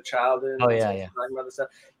talking about their childhood. Oh yeah. Talking about the stuff.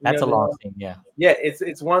 That's a long scene. Yeah. Yeah,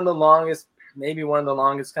 it's one of the longest, maybe one of the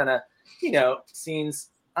longest kind of scenes.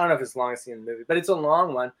 I don't know if it's the longest scene in the movie, but it's a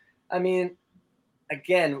long one. I mean,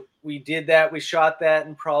 again, we did that. We shot that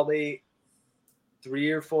in probably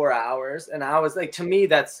 3 or 4 hours, and I was like, to me,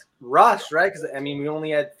 that's rushed, right? Because I mean, we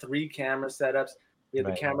only had 3 camera setups. We had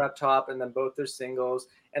the camera up top, and then both their singles,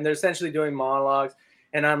 and they're essentially doing monologues.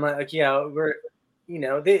 And I'm like,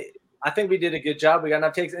 I think we did a good job. We got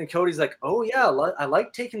enough takes. And Cody's like, oh yeah, I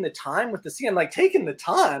like taking the time with the scene. I'm like, taking the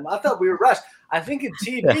time? I thought we were rushed. I think in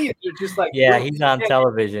TV, you're just like, he's on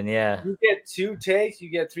television. Yeah, you get 2 takes, you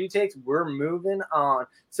get 3 takes. We're moving on.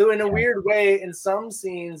 So in a weird way, in some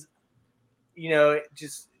scenes,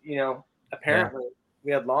 apparently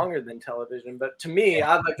we had longer than television, but to me,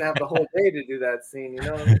 I'd like to have the whole day to do that scene, what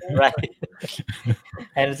I'm saying? Right.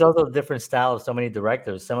 And it's also a different style of so many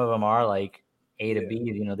directors. Some of them are like A to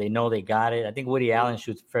B, they know they got it. I think Woody Allen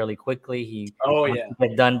shoots fairly quickly. He wants to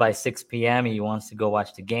get done by 6 p.m. He wants to go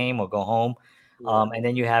watch the game or go home. And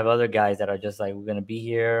then you have other guys that are just like, we're going to be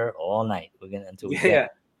here all night. We're going until we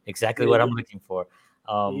get exactly what I'm looking for.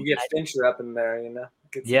 You get Fincher up in there,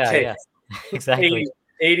 Yeah. Exactly.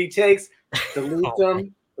 80 takes, delete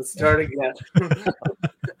them, let's start again.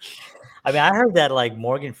 I mean, I heard that like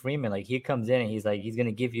Morgan Freeman, like he comes in and he's like, he's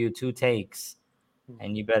gonna give you 2 takes,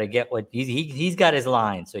 and you better get what he's got his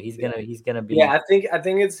line, so he's gonna be. Yeah, I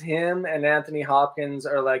think it's him and Anthony Hopkins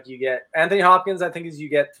are like, you get Anthony Hopkins. I think you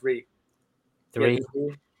get 3. 3.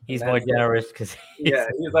 He's more generous because he's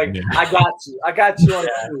like, I got you on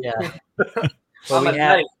 2. Yeah. I'm a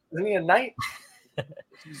knight. Isn't he a knight?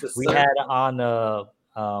 We had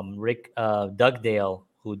on Rick Dugdale,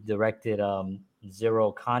 who directed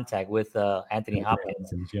zero contact with Anthony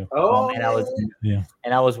Hopkins. Yeah.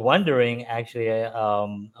 And I was wondering actually.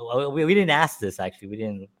 We didn't ask this actually.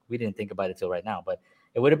 We didn't think about it till right now. But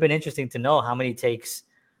it would have been interesting to know how many takes.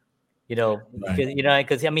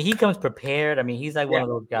 Because I mean, he comes prepared. I mean, he's like one of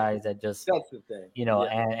those guys that just that's the thing.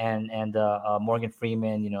 And Morgan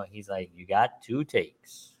Freeman. He's like, you got 2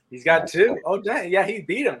 takes. He's got 2. Oh dang, yeah, he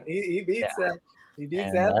beat him. He beats he beats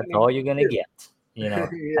and Anthony. That's all you're gonna get.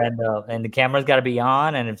 And the camera's got to be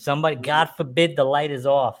on, and if somebody, God forbid, the light is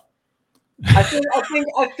off. I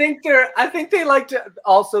think they like to.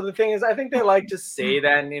 Also, the thing is, I think they like to say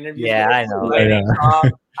that in interviews. Yeah, I know.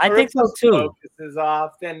 I think so too. Focus is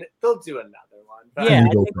off, then they'll do another one. But yeah, I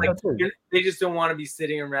think so too. They just don't want to be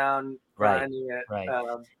sitting around grinding it. Right.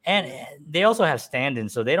 And they also have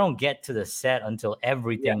stand-ins, so they don't get to the set until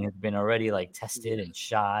everything has been already like tested and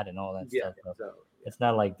shot and all that stuff. So it's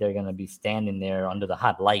not like they're gonna be standing there under the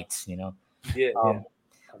hot lights,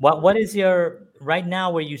 What is your right now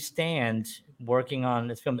where you stand working on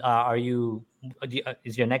this film?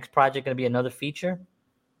 Is your next project going to be another feature?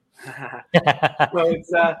 Well,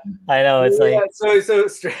 it's I know it's like so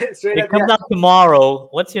straight it up, comes out tomorrow.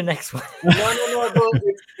 What's your next one? No. Well,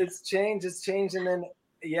 it's changed, and then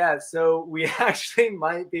so we actually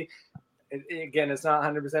might be. Again, it's not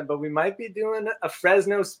 100%, but we might be doing a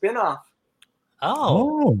Fresno spinoff.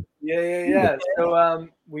 Oh. Yeah. So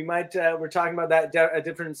we might we're talking about that a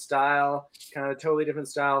different style, kind of totally different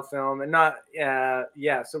style film, and not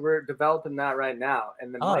So we're developing that right now,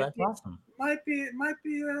 and then that's awesome. Might be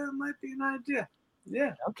an idea.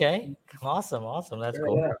 Yeah. Okay. Awesome. That's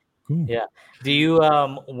cool. Yeah. Cool. Yeah. Do you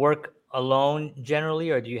work alone generally,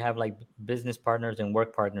 or do you have like business partners and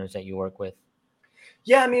work partners that you work with?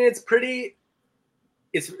 Yeah, I mean it's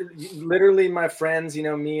literally my friends.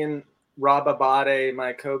 Me and Rob Abate,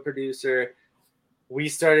 my co-producer, we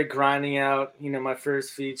started grinding out, my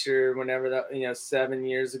first feature whenever that, 7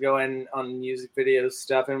 years ago, and on music video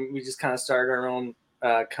stuff. And we just kind of started our own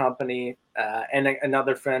company. And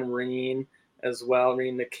another friend, Reen, as well,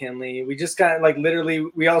 Reen McKinley. We just kind of like literally,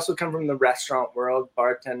 we also come from the restaurant world,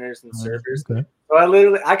 bartenders and servers. Okay.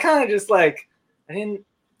 So I kind of just I didn't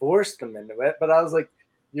force them into it, but I was like,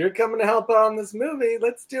 you're coming to help out on this movie.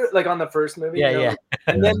 Let's do it. Like on the first movie. Yeah.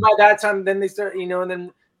 And then by that time, then they start, and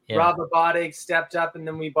then Rob Abate stepped up, and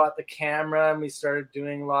then we bought the camera and we started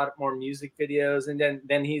doing a lot more music videos. And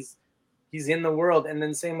then he's in the world. And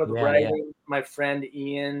then same with writing. Yeah. My friend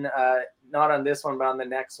Ian, not on this one, but on the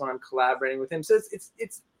next one, I'm collaborating with him. So it's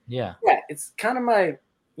it's kind of my,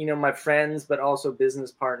 my friends, but also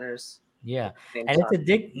business partners. Yeah. And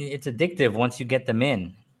it's addictive once you get them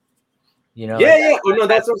in. Oh no,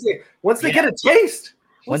 that's what I'm saying. Once they get a taste,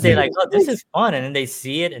 once they're like, oh, this is fun, and then they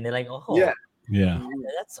see it, and they're like, oh, yeah,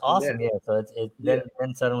 that's awesome. Yeah, so then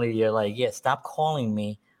suddenly you're like, stop calling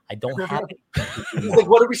me. I don't have it. He's like,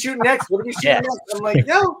 what are we shooting next? Next? I'm like,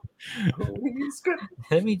 yo,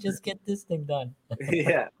 let me just get this thing done.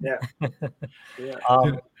 Yeah.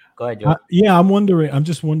 Go ahead, Joe. I'm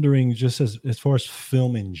just wondering, just as far as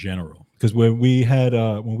film in general, because when we had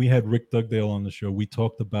Rick Dugdale on the show, we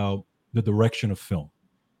talked about the direction of film,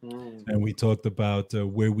 and we talked about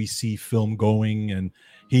where we see film going, and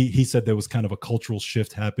he said there was kind of a cultural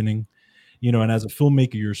shift happening, and as a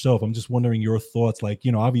filmmaker yourself, I'm just wondering your thoughts. Like,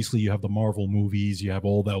 obviously you have the Marvel movies, you have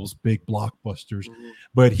all those big blockbusters,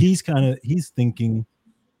 but he's thinking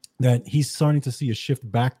that he's starting to see a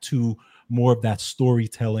shift back to more of that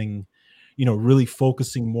storytelling, really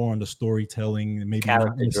focusing more on the storytelling, maybe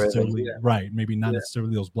not necessarily maybe not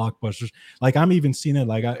necessarily those blockbusters. Like I'm even seeing it,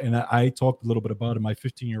 I talked a little bit about it. My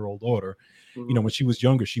 15-year-old daughter, when she was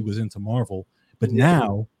younger, she was into Marvel, but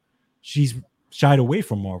now she's shied away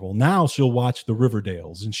from Marvel. Now she'll watch the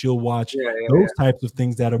Riverdales, and she'll watch those types of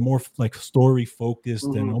things that are more like story focused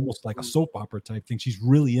and almost like a soap opera type thing. She's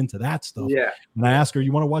really into that stuff. Yeah. And I ask her,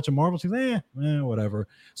 you want to watch a Marvel? She's whatever.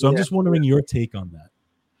 So I'm just wondering your take on that.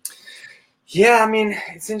 Yeah, I mean,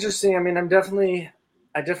 it's interesting. I mean, I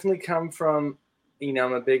definitely come from,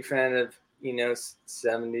 I'm a big fan of,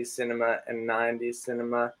 70s cinema and 90s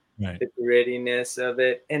cinema, the grittiness of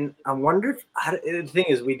it. And I wonder the thing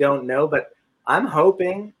is, we don't know, but I'm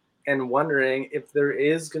hoping and wondering if there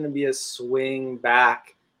is going to be a swing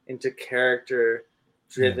back into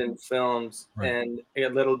character-driven films and a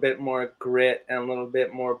little bit more grit and a little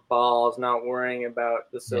bit more balls, not worrying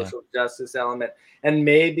about the social justice element. And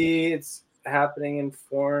maybe it's happening in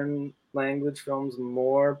foreign language films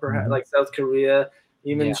more, perhaps like South Korea.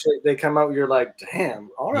 Even they come out, you're like, damn,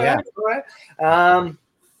 all right.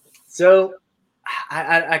 So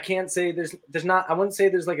I can't say there's not. I wouldn't say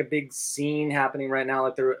there's like a big scene happening right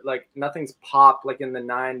now. Like nothing's popped like in the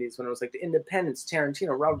 '90s when it was like the Independence,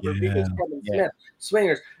 Tarantino, Robert Rodriguez, Kevin Smith,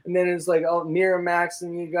 Swingers, and then it's like Miramax,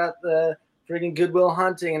 and you got the freaking Good Will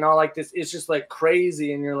Hunting and all like this. It's just like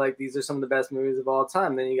crazy, and you're like, these are some of the best movies of all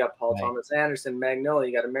time. Then you got Paul Thomas Anderson, Magnolia,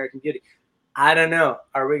 you got American Beauty. I don't know.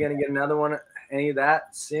 Are we gonna get another one? Any of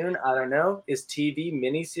that soon? I don't know. Is TV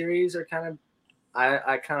miniseries or kind of?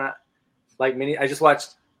 I kind of like mini. I just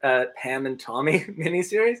watched Pam and Tommy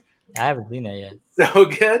miniseries. I haven't seen that yet. So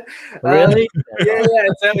good. Really? Yeah,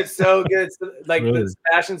 it's so good. So, like really?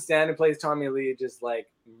 Sebastian Stan who plays Tommy Lee just like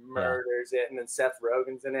murders it, and then Seth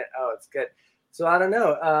Rogen's in it. Oh, it's good. So I don't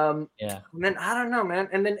know. And then I don't know, man.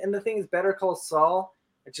 And the thing is, Better Call Saul.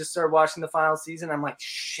 I just started watching the final season. I'm like,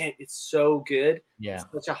 shit, it's so good. Yeah, it's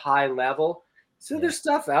such a high level. So there's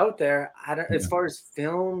stuff out there. I don't. As far as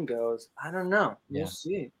film goes, I don't know. We'll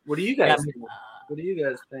see. What do you guys think? What do you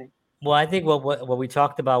guys think? Well, I think what we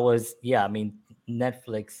talked about was, I mean,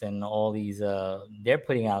 Netflix and all these, they're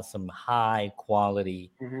putting out some high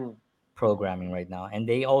quality programming right now. And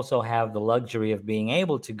they also have the luxury of being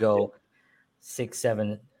able to go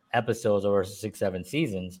 6-7 episodes or 6-7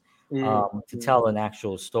 seasons to tell an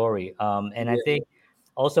actual story. And I think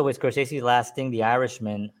also with Scorsese's last thing, The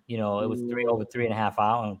Irishman, it was over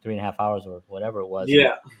 3.5 hours or whatever it was.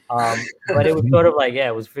 Yeah. But it was sort of like,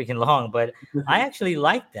 it was freaking long. But I actually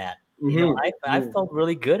liked that. I felt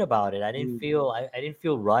really good about it. I didn't feel I didn't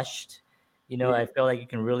feel rushed. I feel like you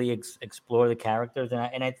can really explore the characters,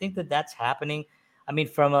 and I think that's happening. I mean,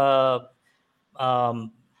 from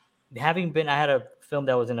having been, I had a film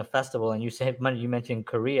that was in a festival, and you mentioned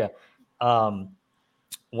Korea.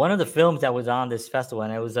 One of the films that was on this festival,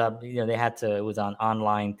 and it was it was on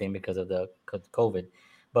online thing because of the COVID,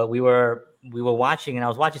 but we were watching, and I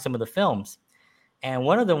was watching some of the films. And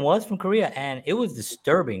one of them was from Korea, and it was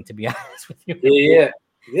disturbing, to be honest with you. Yeah.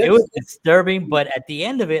 It was disturbing, but at the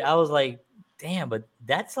end of it, I was like, damn, but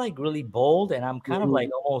that's like really bold, and I'm kind of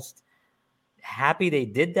like almost happy they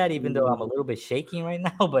did that, even though I'm a little bit shaking right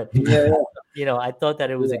now. But, I thought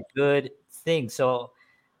that it was a good thing. So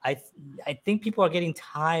I think people are getting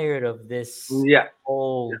tired of this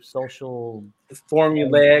whole social... The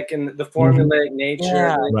formulaic and the formulaic nature.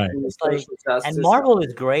 Yeah, right. And Marvel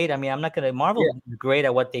is great. I mean, I'm not gonna. Marvel is great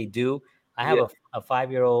at what they do. I have a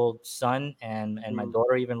 5-year-old son, and my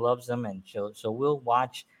daughter even loves them, and so we'll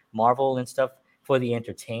watch Marvel and stuff for the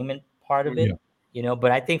entertainment part of it.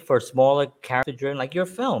 But I think for smaller character-driven, like your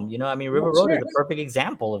film, I mean, River Road is a perfect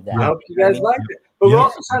example of that. I hope you guys liked it, but we're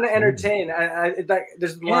also trying to entertain. I like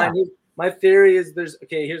there's a line. My theory is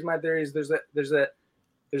here's my theory is there's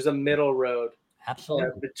a middle road.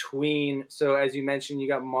 Absolutely. Between, so as you mentioned, you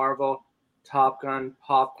got Marvel, Top Gun,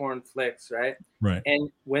 popcorn flicks, right? Right. And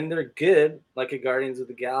when they're good, like a Guardians of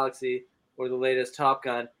the Galaxy or the latest Top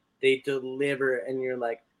Gun, they deliver, and you're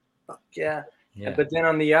like, fuck yeah. But then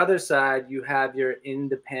on the other side, you have your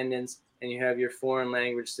independence and you have your foreign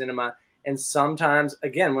language cinema. And sometimes,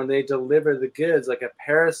 again, when they deliver the goods, like a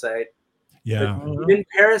Parasite, even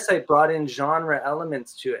Parasite brought in genre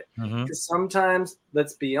elements to it. Because sometimes,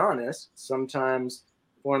 let's be honest, sometimes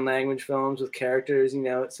foreign language films with characters,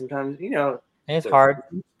 sometimes, it's hard.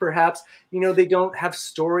 Perhaps, they don't have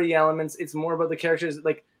story elements. It's more about the characters.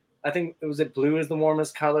 Like, I think Blue is the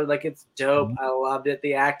Warmest Color. Like, it's dope. I loved it.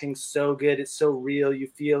 The acting's so good. It's so real. You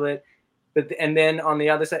feel it. And then on the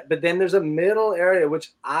other side, but then there's a middle area,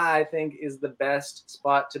 which I think is the best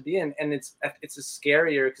spot to be in. And it's a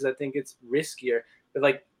scarier because I think it's riskier. But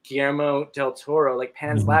like Guillermo del Toro, like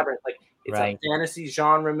Pan's Labyrinth, like it's a fantasy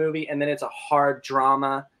genre movie. And then it's a hard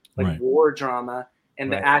drama, like war drama. And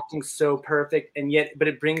the acting's so perfect. And yet, but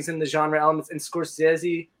it brings in the genre elements. And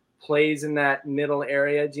Scorsese plays in that middle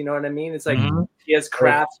area. Do you know what I mean? It's like he has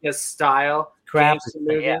craft, he has style. Craft.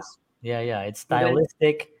 Yeah. It's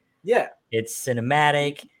stylistic. It's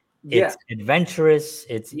cinematic. It's adventurous.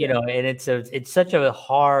 It's and it's such a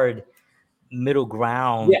hard middle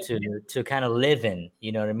ground to kind of live in.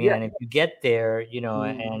 You know what I mean? And if you get there,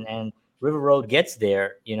 and River Road gets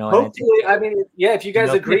there, Hopefully, if you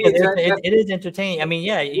guys agree, it is entertaining. I mean,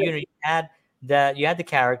 you had the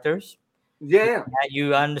characters.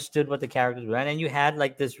 You understood what the characters were, and you had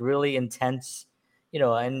like this really intense, I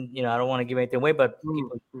don't want to give anything away, but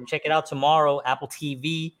people check it out tomorrow, Apple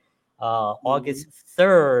TV. August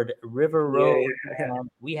 3rd, River Road.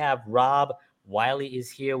 We have Rob Wiley is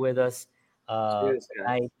here with us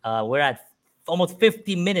tonight. We're at almost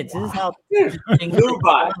 50 minutes. This is how flew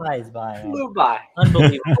by.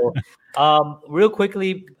 Unbelievable. Real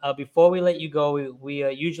quickly, before we let you go,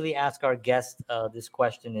 we usually ask our guests this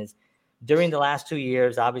question is, during the last 2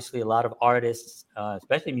 years, obviously a lot of artists,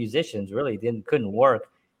 especially musicians, really couldn't work,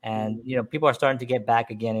 and people are starting to get back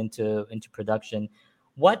again into production.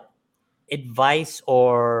 What advice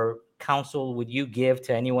or counsel would you give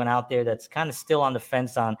to anyone out there that's kind of still on the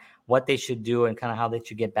fence on what they should do and kind of how they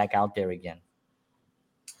should get back out there again?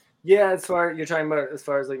 Yeah, you're talking about as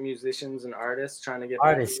far as like musicians and artists trying to get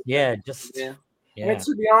artists, back yeah, I mean,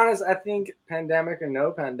 to be honest, I think pandemic or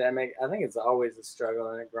no pandemic, I think it's always a struggle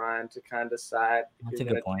and a grind to kind of decide if you're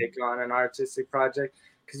going to take on an artistic project,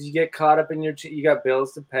 because you get caught up in you got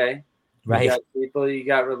bills to pay, right? You got people, you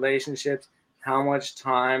got relationships. How much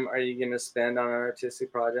time are you going to spend on an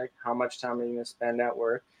artistic project? How much time are you going to spend at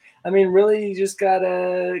work? I mean, really, you just got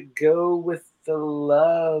to go with the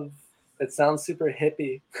love. It sounds super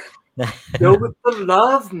hippie. Go with the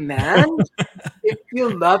love, man. If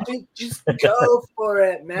you love it, just go for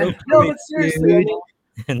it, man. No, but seriously,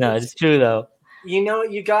 no, it's true though.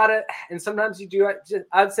 You gotta, and sometimes you do.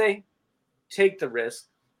 I'd say, take the risk.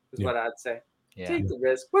 Is what I'd say. Yeah. Take the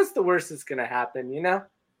risk. What's the worst that's gonna happen?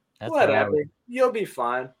 That's whatever. You'll be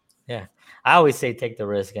fine. Yeah, I always say take the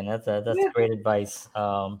risk, and that's great advice.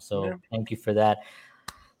 Thank you for that.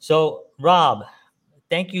 So, Rob,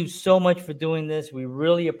 thank you so much for doing this. We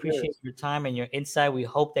really appreciate your time and your insight. We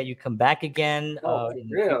hope that you come back again.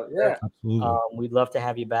 Absolutely. We'd love to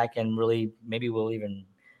have you back, and really, maybe we'll even,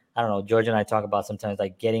 I don't know, George and I talk about sometimes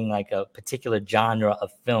like getting like a particular genre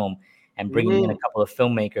of film and bringing in a couple of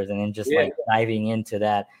filmmakers and then just like diving into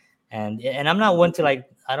that. And I'm not one to like,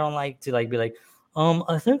 I don't like to like be like,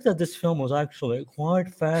 I think that this film was actually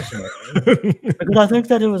quite fascinating because I think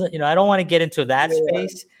that it was, I don't want to get into that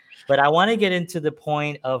space. But I want to get into the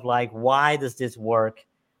point of like, why does this work,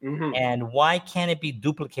 and why can't it be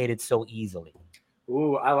duplicated so easily?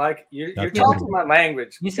 Ooh, I like you're talking my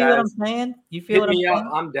language. You see what I'm saying? You feel what I'm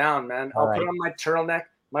saying? I'm down, man. I'll put on my turtleneck,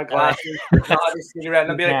 my glasses, cigarette,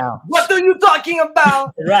 and I'll be like, "What are you talking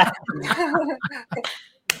about?" Right.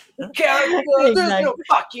 Character, there's no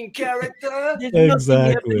fucking character.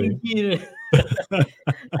 Exactly. That's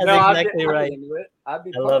exactly right. I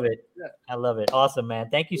love it. Yeah. I love it. Awesome, man.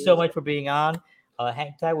 Thank you so much for being on.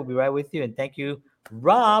 Hang tight. We'll be right with you. And thank you,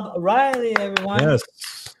 Rob Riley, everyone. Yes.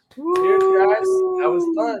 Cheers, guys. That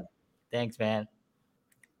was fun. Thanks, man.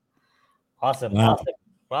 Awesome. Wow. Awesome.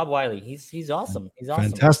 Rob Wiley. He's awesome. He's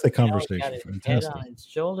awesome. Fantastic conversation. He's got his head on his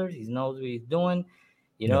shoulders. He knows what he's doing.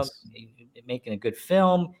 Making a good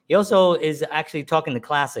film. He also is actually talking the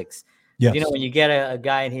classics. Yes. When you get a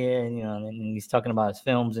guy in here and and he's talking about his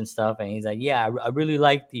films and stuff, and he's like, "Yeah, I really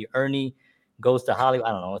like the Ernie Goes to Hollywood."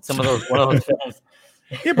 I don't know, it's one of those films.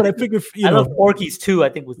 Yeah, but I figure I love Porky's too. I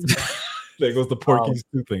think was there goes the Porky's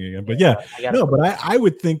 2 thing again. But I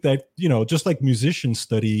would think that just like musicians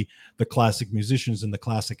study the classic musicians and the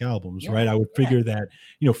classic albums, right? I would figure that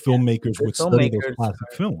filmmakers would study those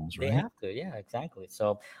classic films, right? They have to, yeah, exactly.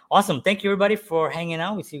 So awesome! Thank you everybody for hanging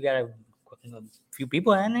out. We see you got a few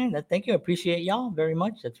people in there. Thank you. I appreciate y'all very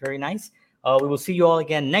much. That's very nice. We will see you all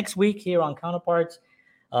again next week here on Counterparts.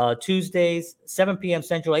 Tuesdays, 7 p.m.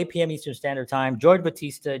 Central, 8 p.m. Eastern Standard Time. George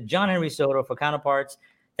Batista, John Henry Soto for Counterparts.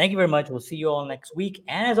 Thank you very much. We'll see you all next week.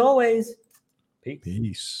 And as always,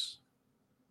 peace.